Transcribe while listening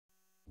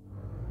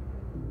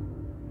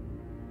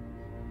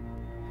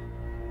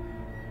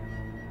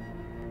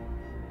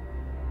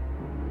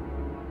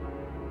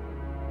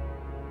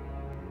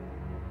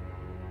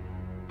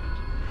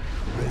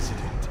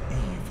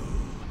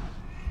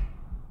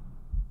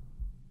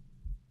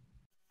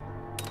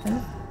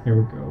Here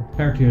we go.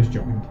 Clarity has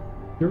joined.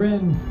 You're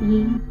in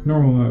Yee.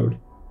 normal mode.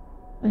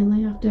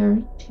 Finally,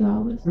 after 2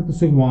 hours.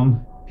 Episode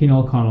 1,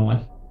 Penal Connolly.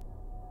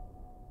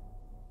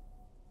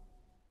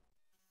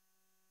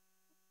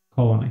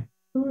 Colony.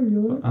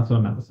 That's what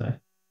I meant to say.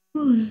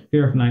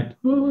 Fear of Night.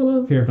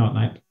 Fear of Not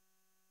Night.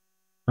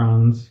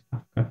 Franz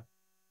Kafka.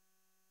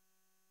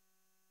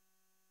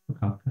 Or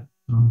Kafka.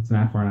 Oh, it's an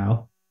F or an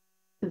L.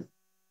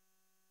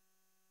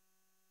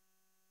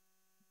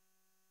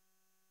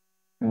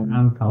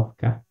 And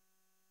Kafka.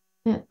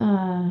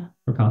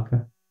 Or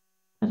Kafka.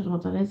 I don't know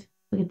what that is. It's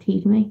like a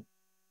T to me.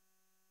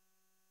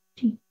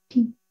 T.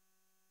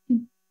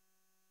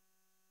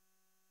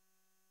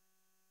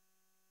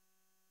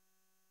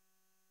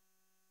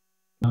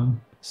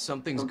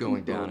 Something's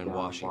going down in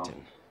Washington.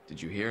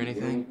 Did you hear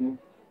anything?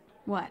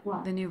 What?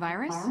 The new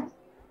virus?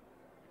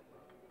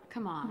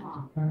 Come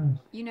on.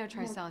 You know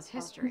Tricella's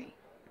history,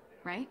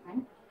 right?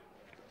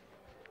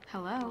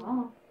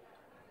 Hello?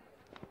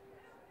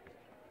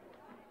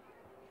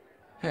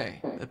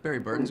 Hey, that Barry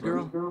Burton's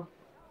girl?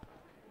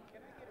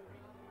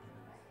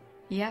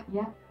 Yep.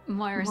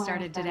 Moira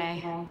started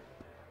today.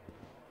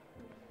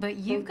 But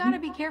you've got to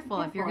be careful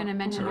if you're going to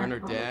mention Her and her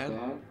dad?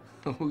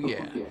 Oh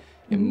yeah,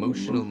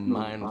 emotional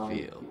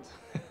minefield.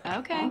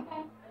 Okay.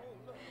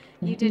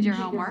 You did your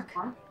homework.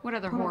 What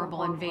other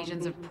horrible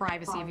invasions of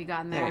privacy have you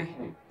gotten there?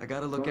 Hey, I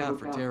gotta look out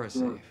for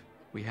TerraSafe.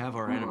 We have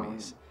our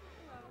enemies.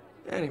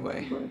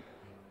 Anyway,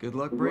 good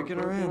luck breaking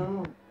her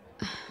in.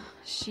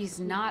 She's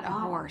not a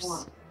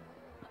horse.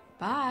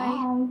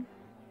 Bye.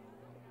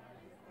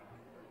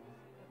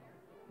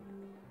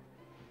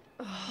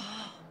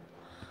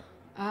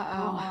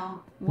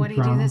 Uh-oh. What do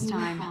you do this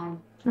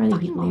time?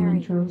 Fucking Barry.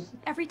 intros.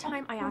 Every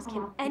time I ask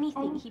him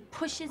anything, he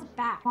pushes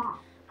back.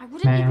 I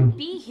wouldn't even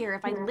be here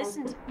if I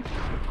listened.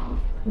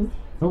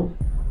 Oh,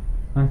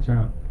 nice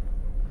job.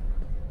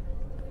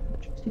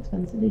 It's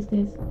expensive these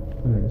days.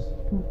 It is.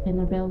 Paying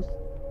their bills.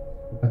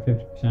 By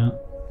 50%.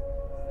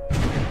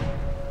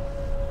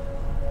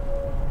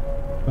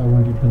 Why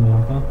won't you turn the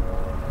lamp off?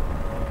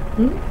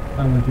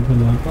 Why won't you turn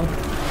the lamp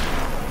off?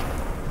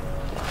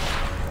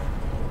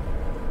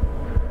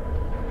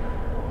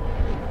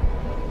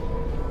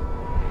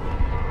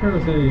 Where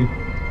was he?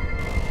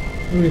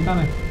 Nobody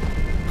panic.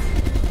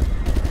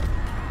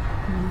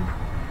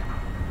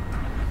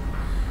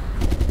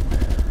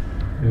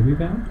 Baby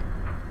bound?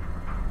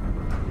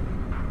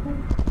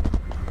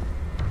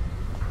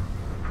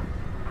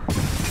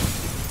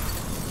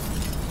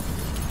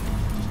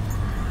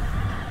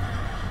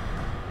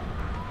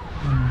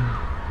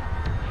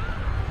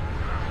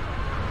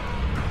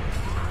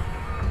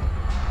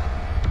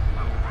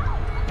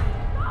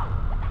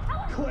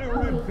 Claire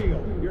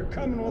Redfield, you're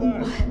coming with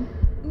us.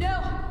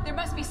 No! There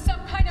must be some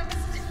kind of...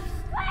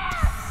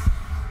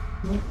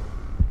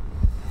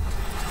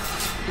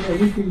 Yeah,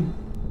 we can.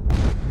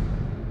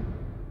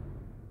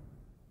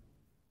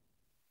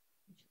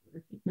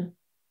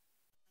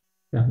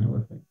 Definitely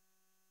worth it.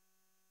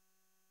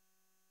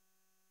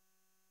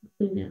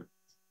 Yeah.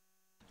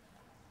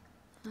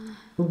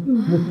 Oh,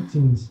 look at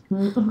scenes.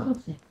 Oh,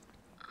 God's sake.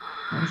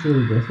 That's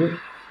really good.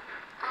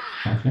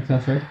 Fashion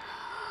accessory.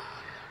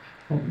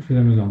 Oh, she's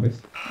in the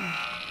zombies.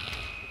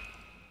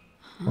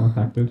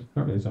 Contacted.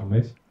 Not really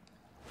zombies.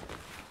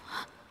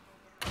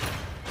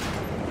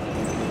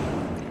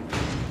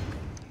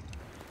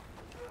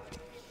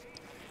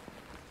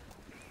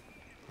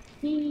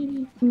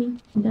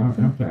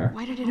 Out there.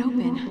 Why did it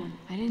open?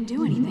 I didn't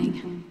do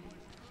anything.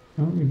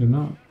 No, you did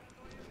not.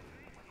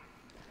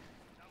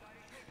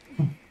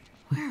 Oh,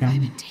 Where have I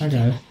been hi taken?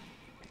 guys.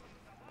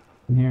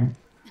 In here.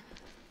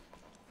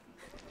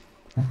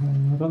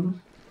 Buttons?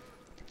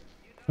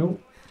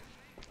 Nope.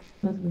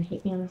 That's gonna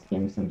hit me on the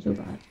skin, so I'm so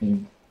bad.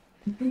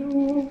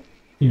 No,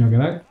 You don't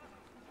get out?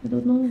 I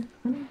don't know.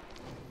 I don't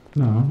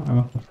No, I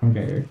must have come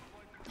get you.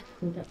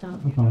 get that.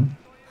 I'll come.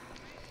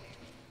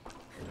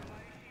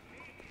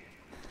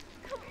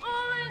 Come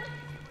on!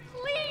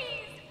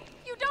 Please!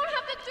 You don't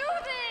have to do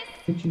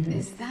this! Did you?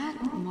 Is that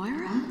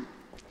Moira?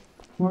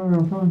 Where am I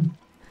going?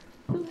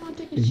 I don't want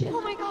to take a shit.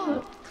 Oh my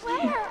god!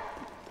 Claire!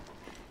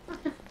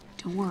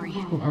 Don't worry.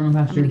 Oh, I'm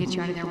I'm gonna get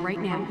you out of there right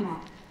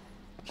now.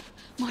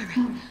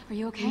 Moira, are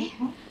you okay?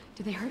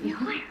 Did they hurt you?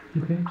 Okay. Oh,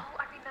 I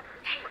remember.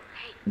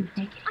 Hey,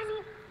 take it. I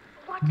mean,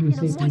 what You in say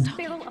a things. one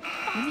barrel of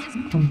foxes?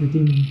 Come the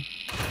demon.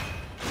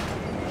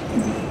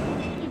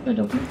 I don't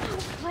know. Oh,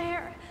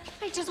 Claire,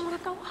 I just want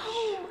to go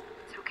home.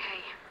 It's okay.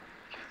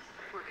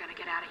 We're gonna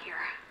get out of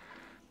here.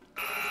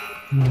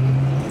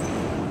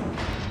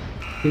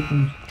 Take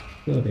them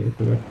still days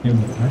for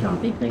the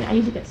Zombie thing. I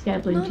used to get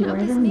scared when None too of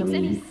this early. makes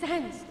any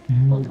sense.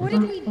 What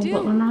did we What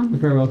do? went on?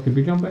 very well could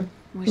be jumping.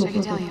 Wish I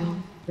could tell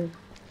you.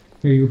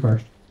 Here you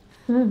first.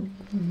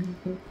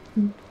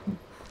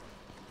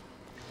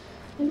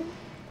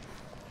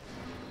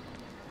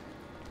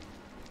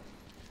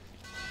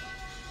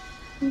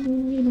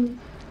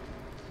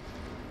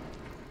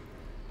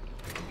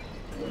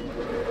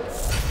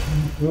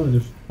 Oh,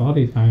 there's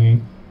bodies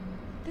hanging.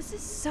 This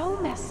is so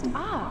messed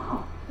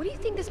up. What do you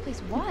think this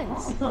place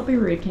was? It's not be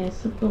rude, okay?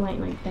 So go like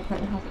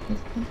decorate the house at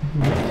this point.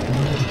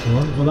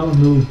 Well, that would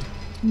move.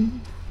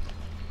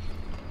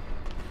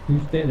 You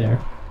stay there.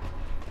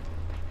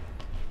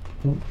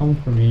 Don't come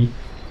for me.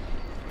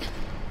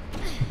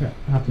 Okay,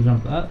 I have to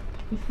jump that.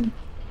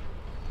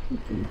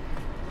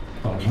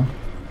 Bottom.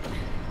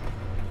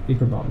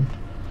 Deeper bottom.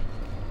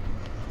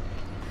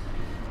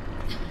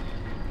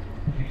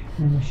 Okay,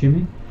 now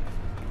shimmy.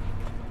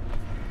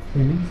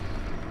 Shimmy.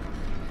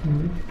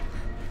 Shimmy.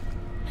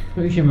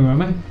 What are you shimming around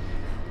me?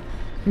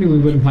 Any wee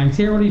wooden planks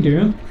here? What are you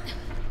doing?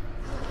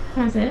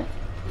 That's it.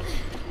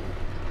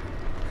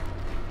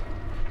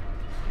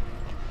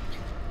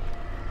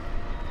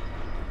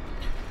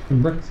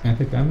 Some bricks. Can I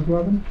take them as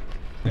well then?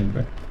 And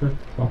brick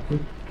boxes.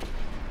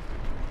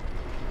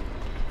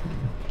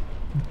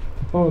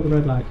 Follow the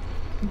red light.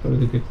 That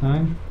was a good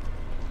sign.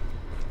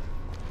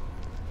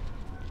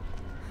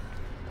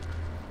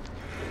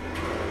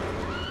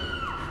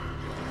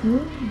 No,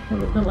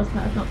 let's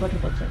not go to the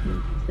bookshelf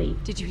and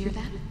sleep. Did you hear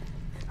that?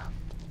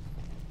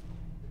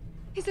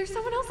 Is there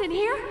someone else in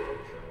here?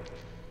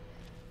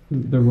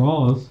 The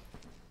raws.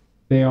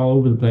 They're all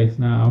over the place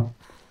now.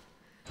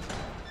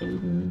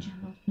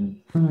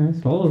 Alright,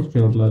 swallows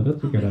trail of blood.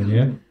 That's a good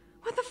idea.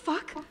 What the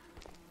fuck?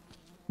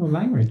 Oh,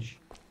 language.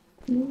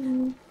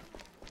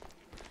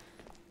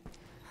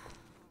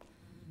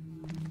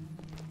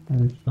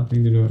 There's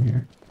nothing to do in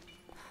here.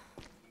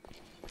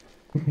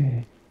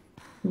 Okay.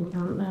 You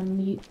can't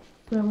mute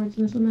swear words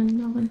in this one then,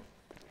 Melvin.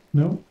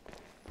 No.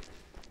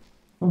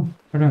 Oh,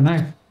 I got a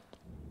knife.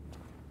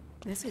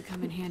 This could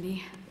come in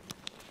handy.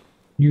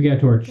 You get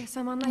a torch. Guess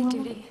I'm on night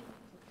duty.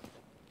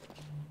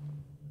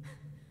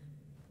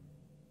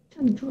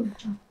 Turn the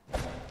torch on.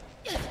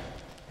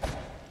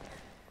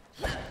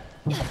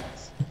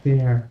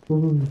 There.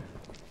 Ooh.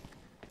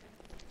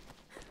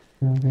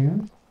 Nothing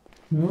else?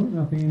 No,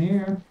 nothing in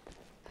here.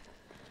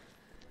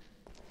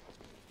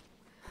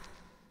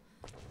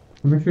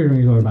 I'm sure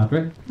you're going to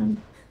battery.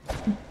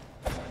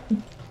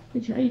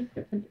 Did you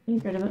get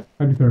rid of it?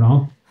 How'd you put it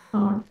on?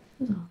 Oh,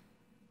 that's all.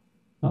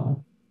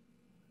 Uh-oh.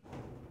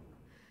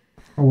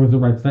 Or was it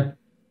right stick?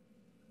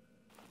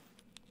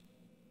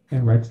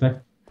 Yeah, right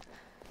stick.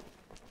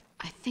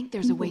 I think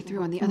there's a way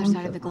through on the other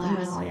side of the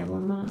glass. Oh, yeah,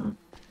 1 minute.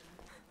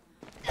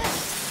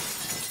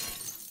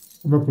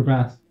 I broke the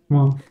glass. Come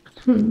on.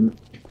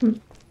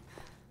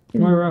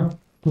 Moira,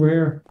 over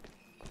here.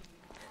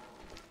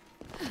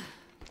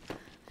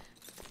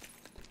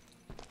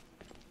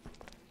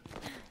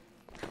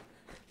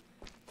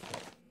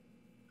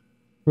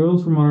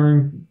 Rules for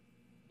monitoring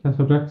test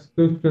subjects.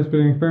 Those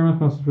participating in experiments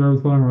must observe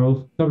the following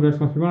rules. Subjects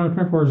must be monitored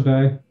 24 hours a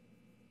day.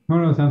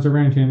 Monitor the sensor for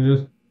any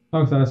changes.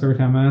 Log status every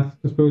 10 minutes.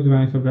 Dispose of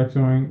any subject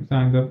showing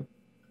signs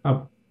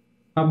of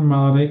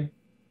abnormality.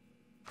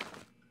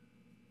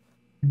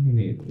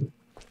 Immediately.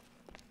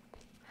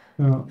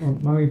 So, well,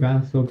 my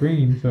band's still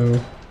green, so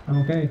I'm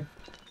okay.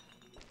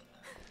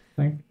 I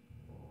think.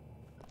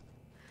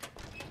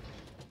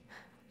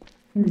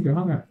 There you go,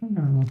 hang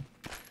on.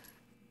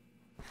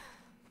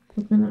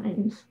 Open the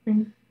item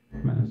screen.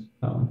 Menace,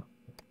 that one.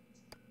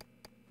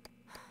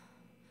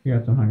 You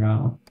got to hang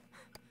on.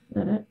 Is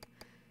that it?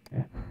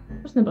 Yeah.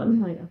 What's the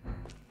button? Like,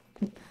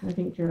 I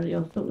think Geraldine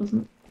also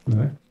wasn't it?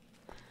 Really?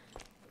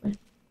 Wait.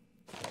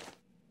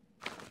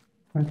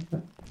 Right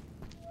there.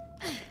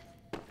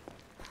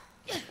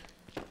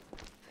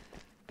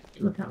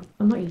 Look out.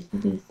 I'm not used to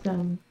these,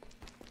 What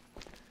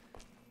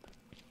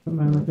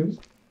man like this?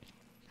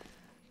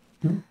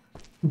 No?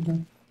 Okay.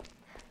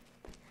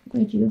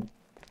 where'd you go?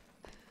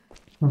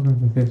 Welcome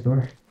to the fifth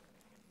door.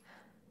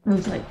 I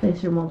was like,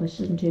 place your multi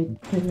into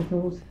the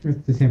tools.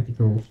 It's the same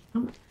controls.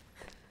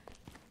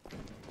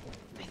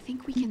 I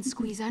think we can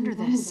squeeze under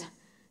this.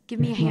 Give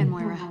me a hand,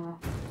 Moira.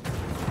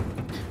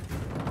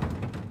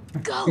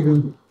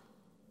 Go!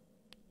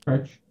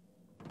 Crouch.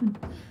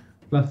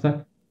 Left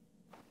step.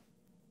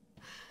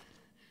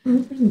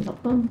 There's some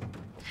top one.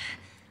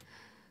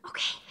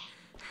 Okay.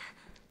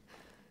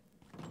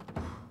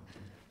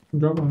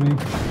 Drop on me.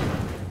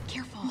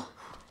 Careful.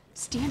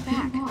 Stand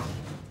back.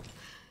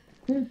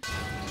 Yeah.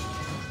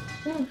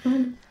 Yeah,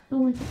 fine.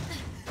 Don't like it.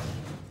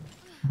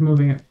 I'm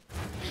moving it.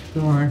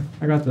 Don't worry,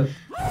 I got this.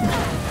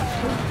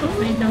 Oh,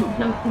 wait, no,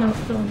 don't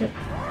like it.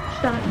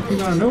 Stop it.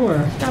 He's out of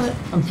nowhere. Stop it.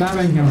 I'm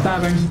stabbing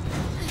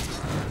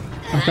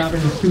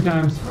this 2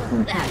 times.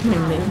 Oh, cat,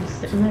 my name's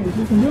sitting there.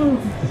 You can go.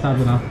 I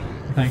stabbed enough,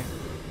 I think.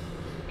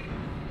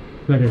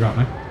 I think I got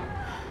me.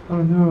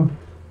 Oh no.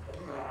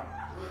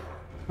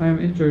 I am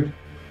injured.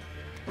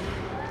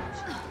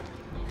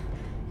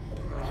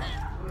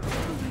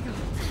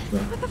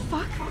 What the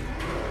fuck?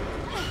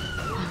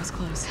 That was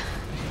close.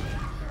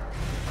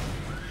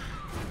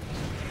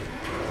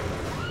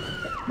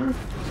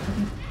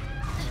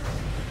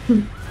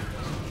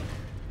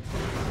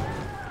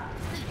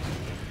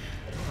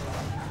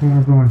 Where am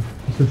I going?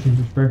 I'm switching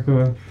to spray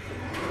away.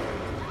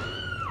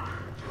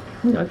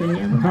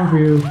 I'm Come for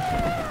you.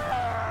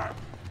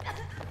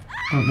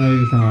 Oh no,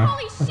 you sound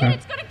Holy shit, okay.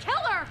 it's gonna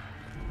kill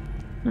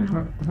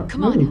her!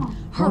 Come on,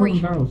 hurry.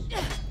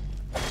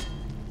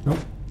 Nope.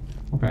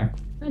 Okay.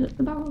 Is it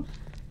the barrels?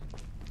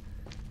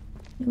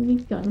 Maybe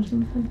gun or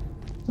something.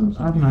 I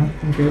don't know.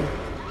 I'm good.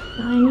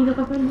 I need a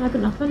weapon. I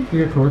got nothing. You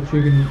get a torch,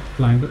 you can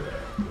blind it.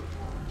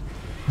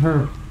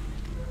 Herb.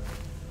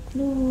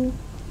 No.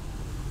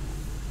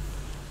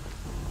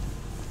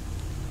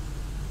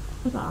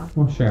 What's that?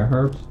 We'll share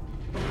herbs.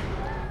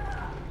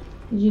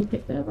 Did you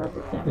pick the herb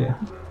up there?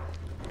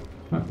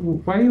 Yeah.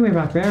 Why are you way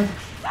back there?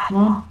 Come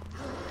on.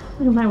 I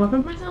can buy a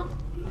weapon for myself.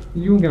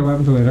 You won't get a weapon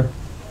until later.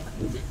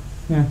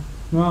 Yeah.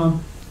 Come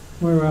on.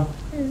 Very well.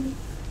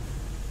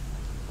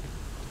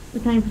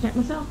 But can I protect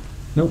myself?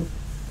 Nope.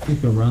 You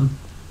go run.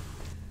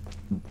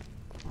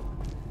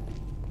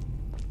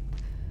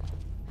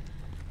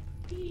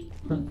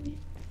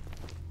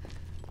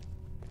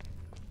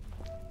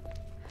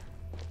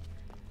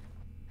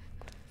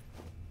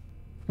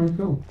 Where'd it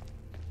go?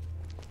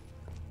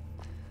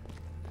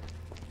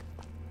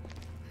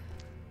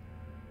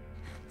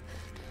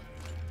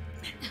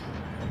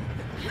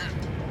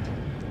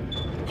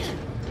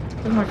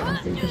 The heart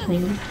is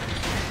interesting.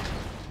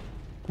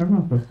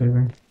 Everyone's supposed to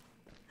saving.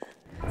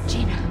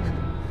 Gina.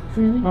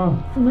 Really?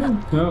 Oh.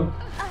 No. No.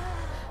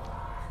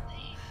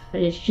 I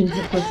just choose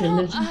the person.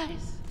 There's...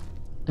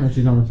 No,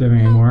 she's not saving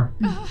anymore.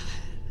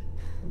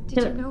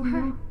 Did you know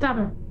her? Stab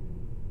her.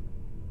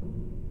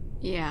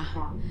 Yeah.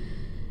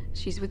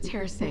 She's with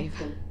TerraSave.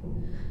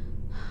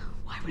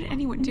 Why would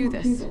anyone do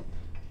this?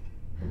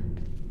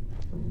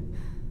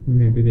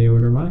 Maybe they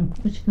order mine.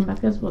 Would she come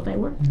back as what they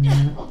were?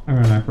 I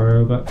ran out for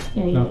her, but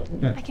Yeah, you no,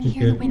 did. yeah, I can she's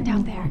hear the good. wind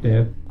out there.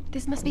 Dead.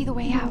 This must be the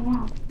way out.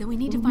 Then we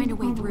need to find a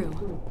way through.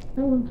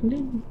 No one can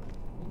do.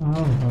 Oh,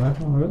 well, that's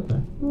not good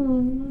there.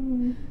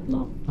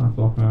 No. Oh, it's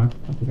locked now.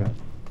 That's okay.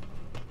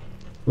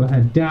 We'll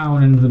head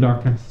down into the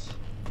darkness.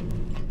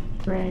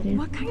 Great idea.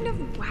 What kind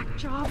of whack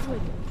job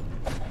would...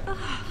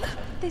 Ugh,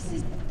 this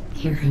is...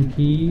 There's some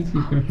keys.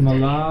 He's gonna come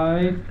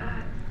alive.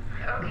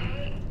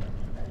 Okay.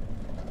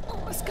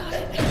 Almost got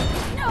it.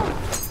 No!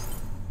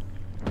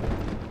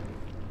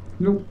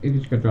 Nope, it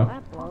just got dropped.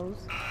 That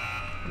blows.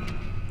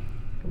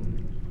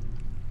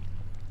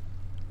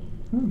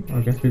 Oh,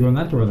 I guess we go in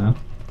that door then.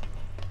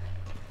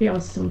 Yeah, I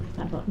was still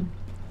that button.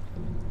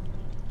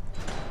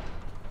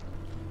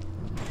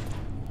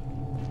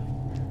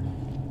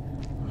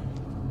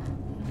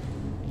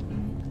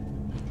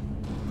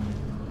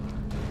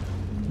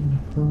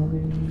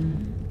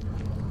 Crawling.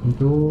 Some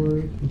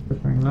doors. He's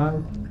preparing lights.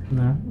 And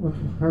there. What's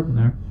the herb in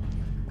there?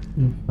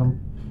 And some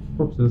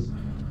corpses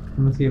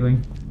on the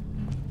ceiling.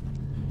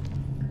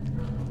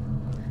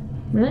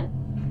 Really?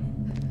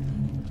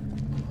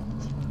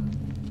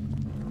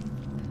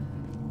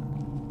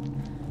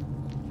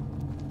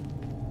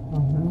 Oh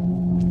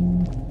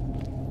no.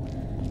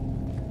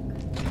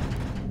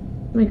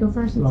 Let me go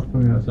first. Locked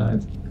from the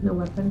outside. No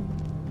weapon.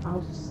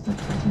 I'll just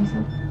protect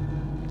myself.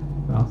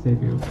 But I'll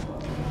save you.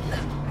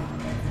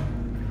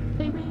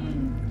 Baby!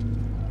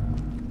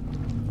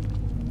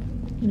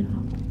 You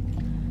know.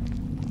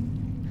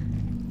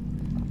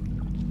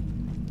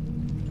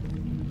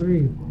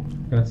 Three.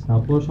 Got a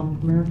scalpel or something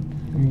from here?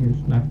 You can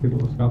just knife people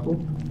with a scalpel.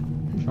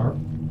 Sharp.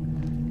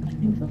 I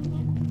think so.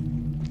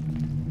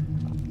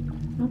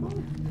 Oh.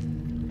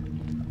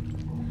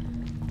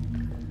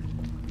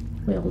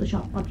 Wait, all the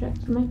sharp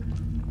objects for me.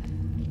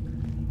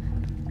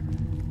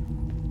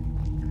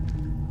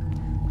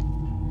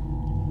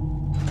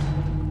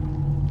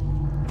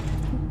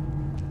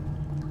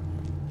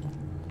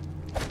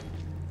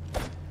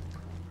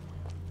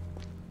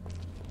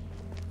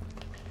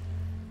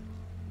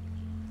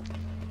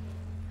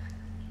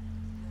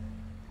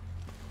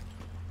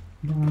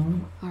 No.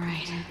 All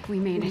right, we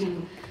made it.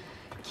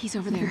 Key's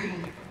over there.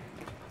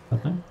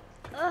 Nothing.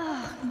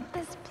 Ugh,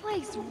 this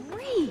place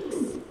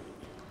reeks.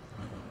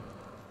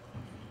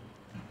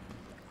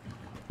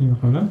 You want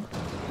to come down?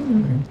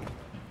 Okay.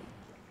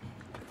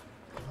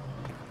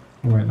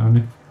 Oh, wait, no,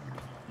 Nick.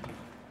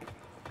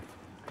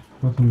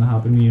 What's something that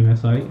happened to you in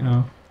this site, you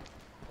know?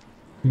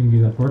 You can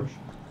use that torch.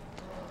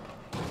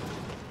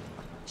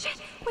 Shit,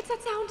 what's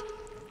that sound?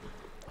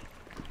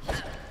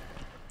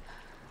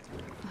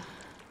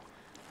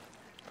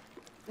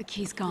 The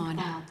key's gone.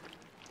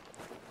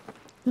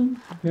 Yeah,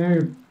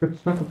 you're good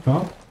stuck up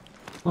top.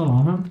 Hold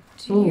on, huh?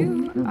 Do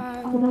you,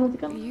 Hold on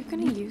with the are gun. you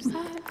gonna use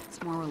that?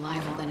 It's more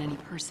reliable than any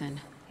person.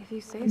 If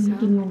you say Give so.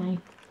 me a knife.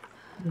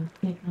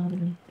 Take it out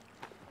of me.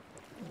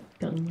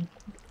 Gun.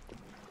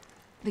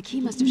 The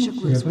key must have shook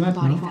loose when the that's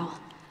body nice. fell.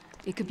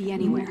 It could be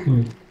anywhere.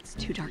 Hmm. It's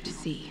too dark to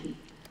see.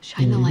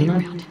 Shine the Yeah, light you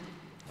can- around.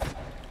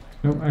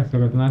 Nope, I still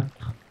got the knife.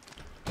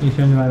 You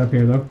shine the light up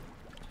here, though.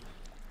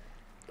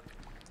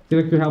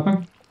 You look, you're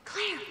helping?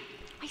 Claire,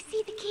 I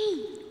see the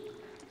key.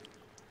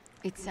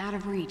 It's out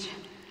of reach.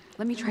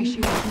 Let me try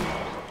shooting.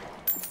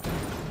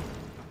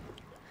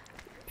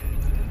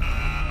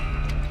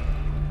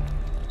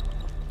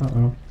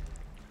 Uh-oh.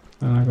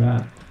 I don't like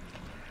that.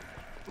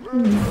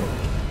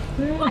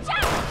 Watch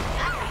out!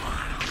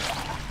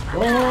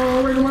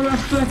 Oh, wait, my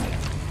last stick!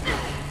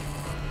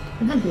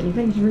 I can't do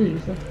anything, it's really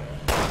useless.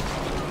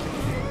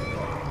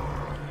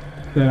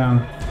 Stay down.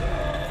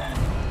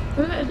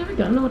 Is there a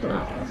gun? No, I don't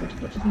know. That's what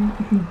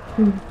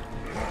it is.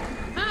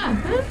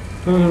 Huh?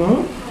 I don't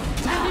know.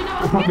 How do you know I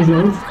I'm pop here? his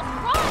nose.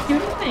 Do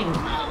anything.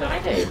 What do I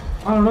do?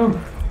 I don't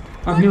know.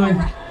 I'm healing.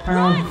 Hang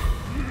on.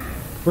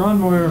 Run,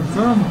 Moira.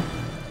 Run.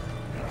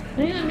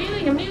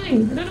 I'm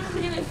kneeling. I don't know what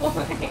I'm kneeling for.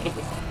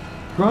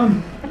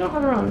 Run. I don't know how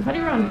to run. How do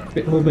you run?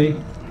 Bit hold B.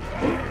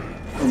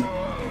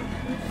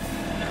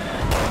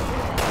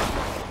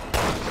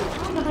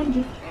 I'm behind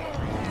you.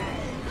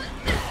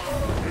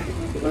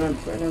 Run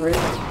for the roof.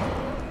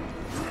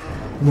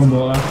 One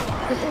bullet left.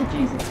 Oh,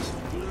 Jesus.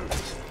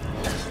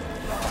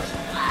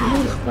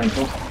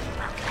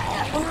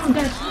 Oh, no, I'm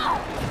dead.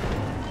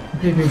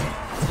 Okay.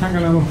 Tank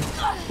ammo.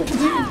 What to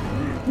do?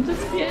 I'm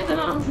just scared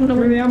and I'm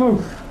Bring the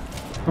ammo.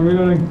 I'm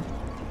reloading.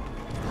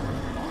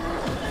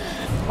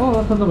 Oh,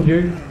 that's a double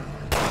Q.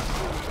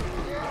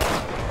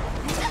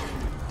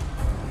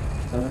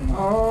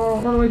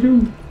 Oh, run away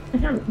too. I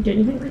can't do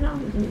anything right now.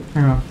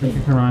 Hang on, we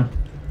can turn around.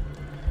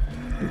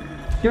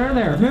 Get out of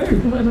there,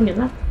 move! What am I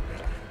getting that?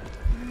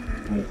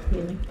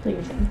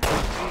 Please.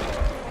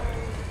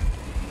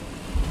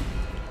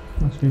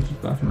 My screen's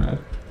just flashing red.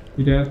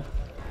 You dead?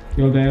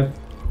 You all dead?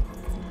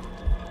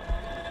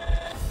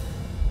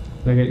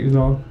 Did I get you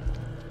all?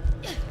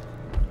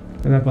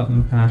 Get that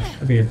button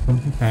past a beard from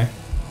okay.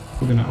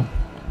 Good to know.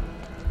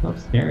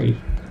 That's scary.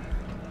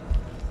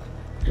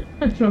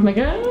 Oh my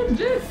god,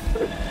 dude.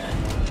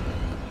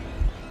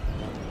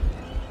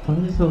 What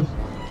is those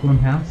one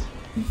house?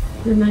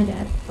 This is my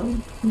dad.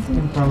 Oh,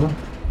 No problem.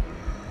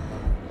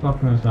 Stop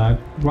from the side.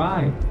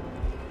 Why?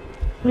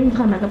 we can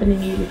climb back up and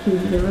then use the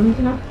keys of the rooms,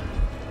 you know?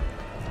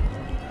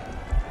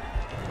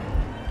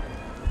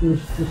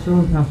 There's still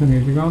one house in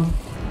music on.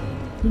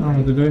 I don't know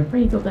what to do.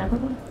 Where you go there,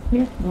 Papa?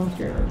 Here? No, I'm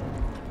scared.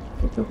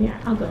 Let's go here.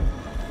 I'll go.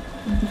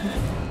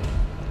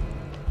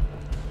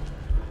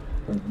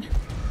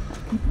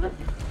 What?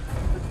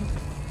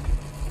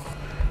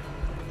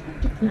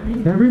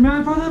 Nine. Every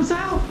man for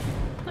themselves!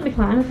 Let me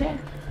climb up there.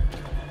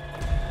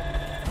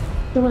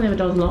 Don't want to have a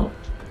door's locked.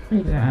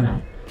 Yeah, I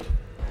know.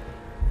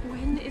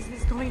 When is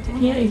this going to You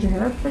can't use your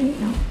hair for you?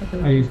 No.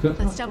 I used it.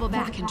 Let's double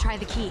back and try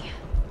the key.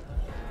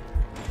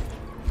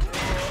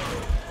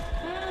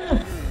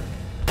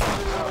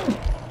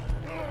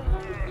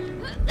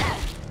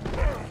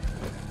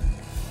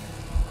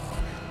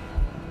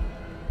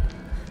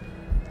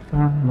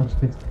 How much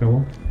takes to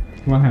kill?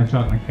 One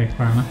headshot and a kick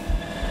farmer.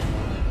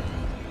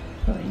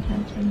 Sorry,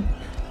 intention.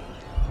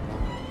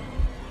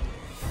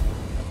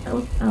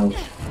 Oh.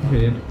 If you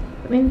did.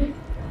 What mean do?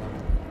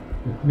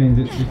 It means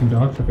that you can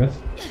dodge, I guess.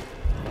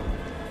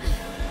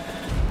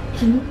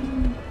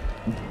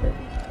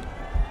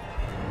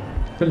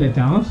 Could lay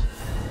down us?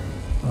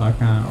 Well, I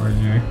can't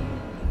ordinary.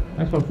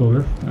 I swapped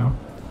shoulders, no.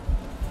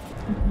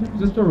 Is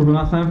this the Ruben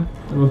last time?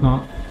 It was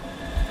not.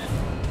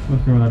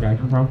 Must be where that guy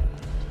came from.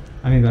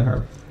 I need that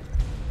herb.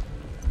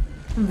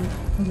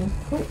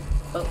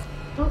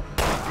 Oh.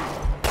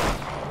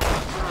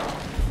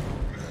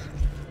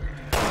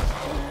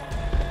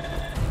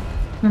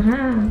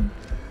 Aha.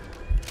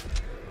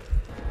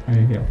 I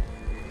need heal.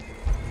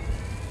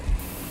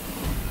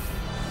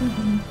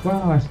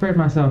 Wow, I sprayed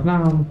myself.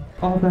 Now I'm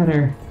all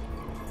better.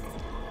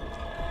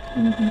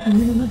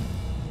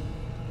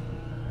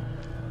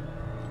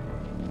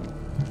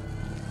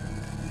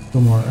 Go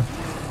more.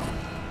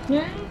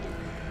 Yeah.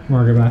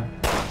 More, get back.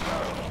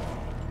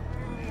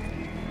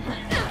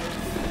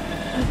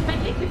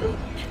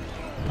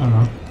 I don't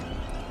know.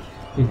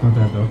 He's not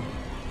dead though.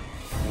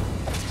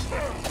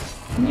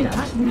 You know,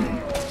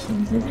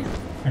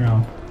 Hang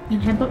on. you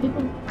headbutt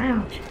people?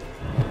 Wow.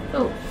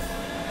 Go.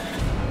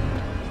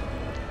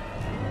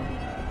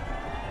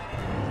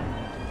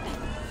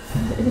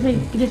 If it's like,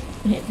 you just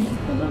hit him.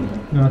 Hold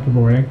on. No, that's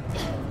avoiding.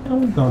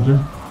 Oh, Dodger.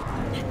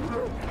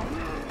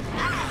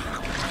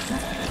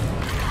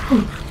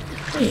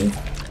 please.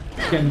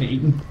 Getting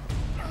eaten.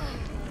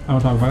 I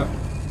won't talk about it.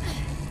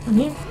 I'm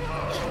here.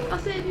 I'll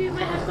save you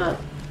my headbutt.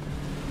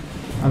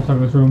 I'll talk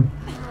this room.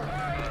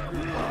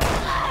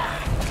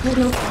 No,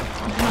 no.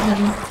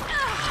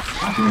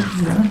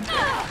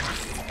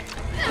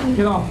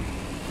 Get off.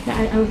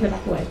 Yeah, I was gonna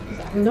back away.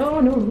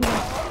 No.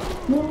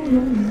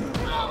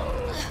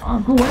 Oh,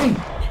 go away.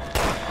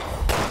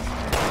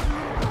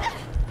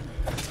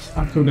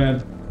 I'm so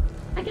dead.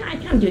 I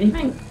can't do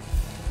anything.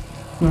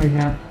 No, you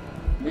can't.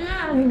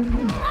 Yeah.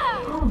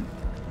 Oh.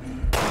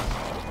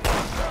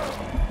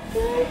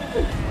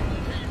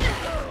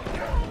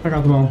 I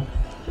got the ball.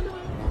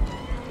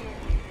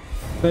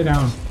 Stay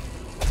down.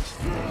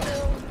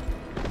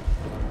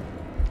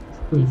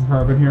 There's a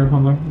herb in here or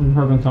something. There's a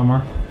herb in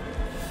somewhere.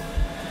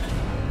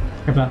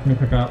 Get back to me,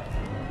 pick it up.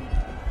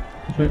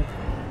 Shit.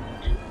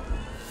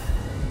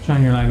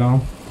 Shine your light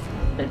on.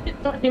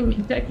 It's not in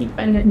me, so I keep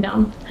bending it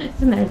down.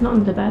 It's in there, it's not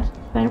under the bed.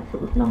 There,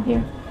 it's not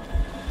here.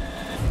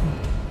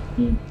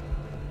 Yeah.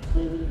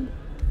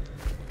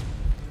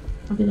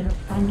 I'll be there to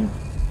find her.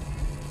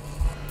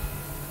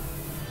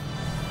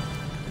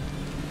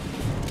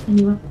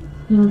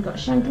 Anyone got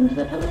shanked into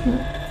the pillow?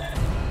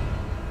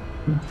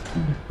 No.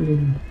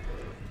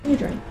 You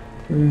drink.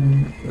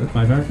 That's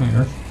my dark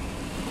nightmares.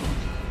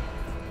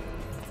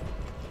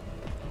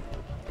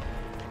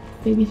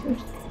 babies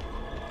first.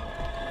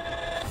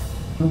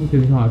 Oh, did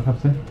you know what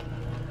Pepsi?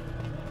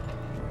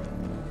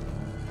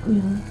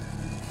 Yeah.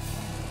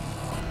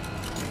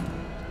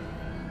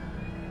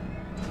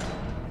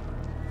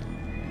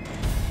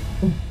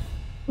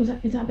 Was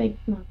that, is that big?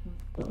 No,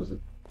 that was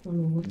one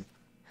more.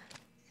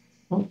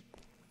 Oh,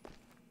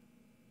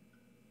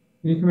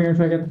 Can you come here and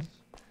try to get this?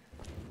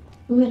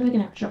 wait, do we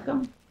can have a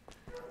shotgun?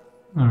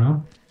 I don't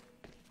know.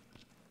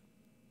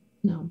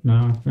 No.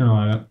 No, you're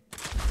not allowed it.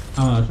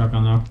 I'm not a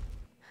shotgun though.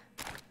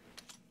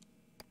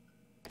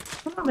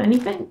 I don't have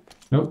anything.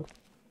 Nope.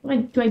 Do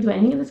I do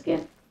anything in this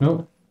game?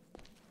 Nope.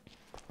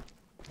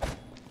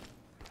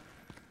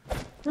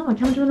 No, I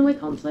can't run away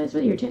campsites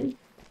with your tin.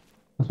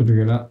 That's what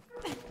you're good at.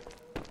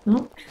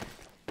 No.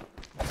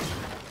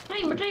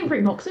 Time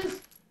free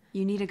boxes.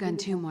 You need a gun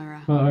too,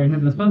 Moira. Well, I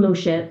have this one. No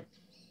shit.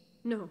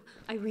 No,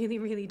 I really,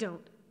 really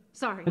don't.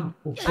 Sorry.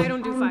 What I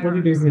don't do do you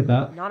firearms. do to get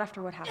that? Not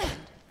after what happened.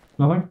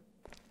 Nothing?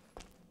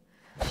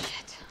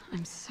 Shit,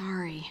 I'm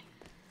sorry.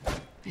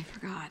 I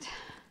forgot.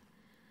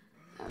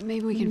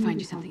 Maybe we can find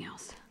you something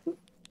else.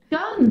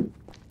 Gun.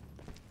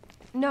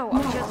 No,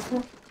 I'll just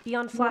be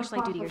on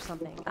flashlight duty or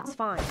something. That's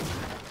fine.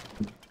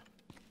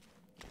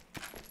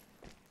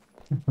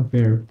 Up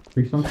there,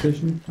 resource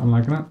station. I'm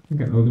liking it. I'm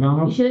getting loads of You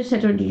ammo. should have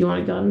said to her, "Do you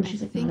want a gun?" I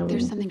She's like, think "No."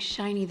 there's something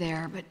shiny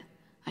there, but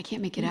I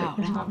can't make it out.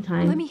 There's not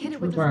time. Let me hit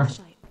it with the Where?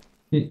 flashlight.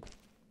 Use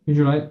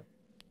your light.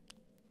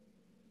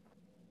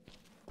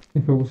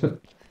 You focus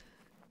it.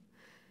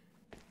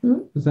 Hmm?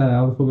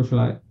 ZL, focus your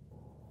light.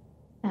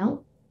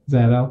 L.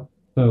 ZL.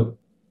 So,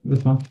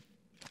 this one.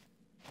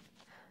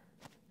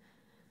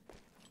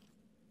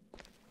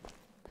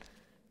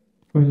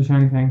 Where's the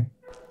shiny thing?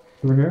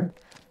 Over here?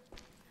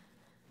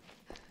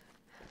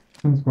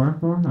 In the square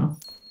door? No.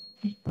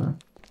 Square.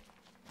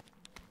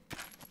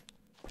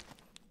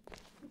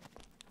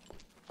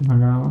 Oh my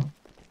god.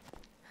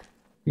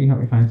 You can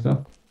help me find stuff.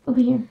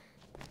 Over here.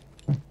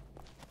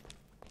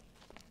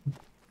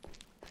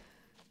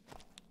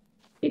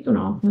 Keep going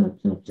off.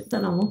 Don't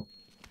know.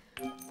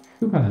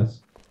 Who has?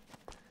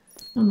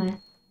 On there.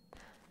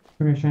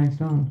 Okay, shiny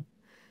stone.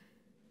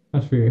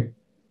 That's for you.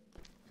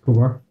 Cool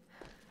work.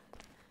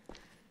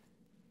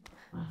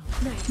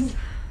 Nice.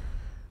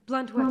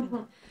 Blunt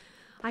weapon.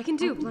 I can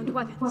do blunt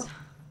weapons.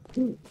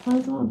 Why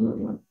is that a blue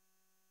one?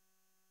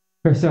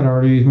 Chris said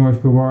already use more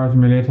cool bars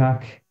and melee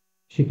attack.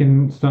 She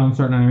can stun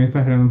certain enemies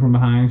by hitting them from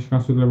behind. She can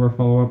also deliver a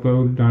follow-up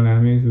blow to down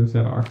enemies with a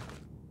set R.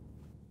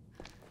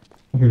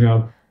 Good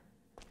job.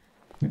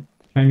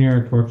 Shine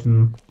your torch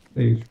and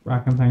these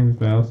racking things as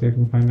well, see if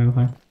you can find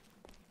anything.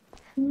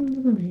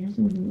 Over here.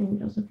 Something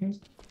else appears.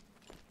 Is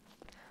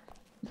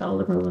that all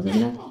the pros in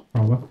there?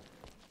 Probably.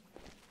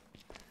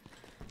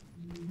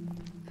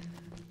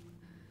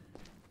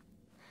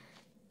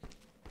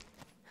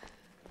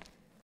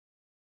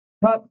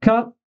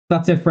 Cut.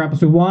 That's it for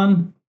episode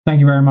 1. Thank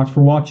you very much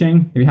for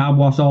watching. If you have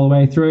watched all the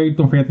way through,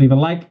 don't forget to leave a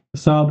like,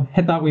 sub,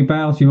 hit that wee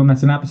bell so you won't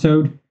miss an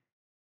episode.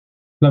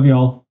 Love you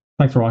all.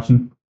 Thanks for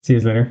watching. See you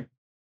later.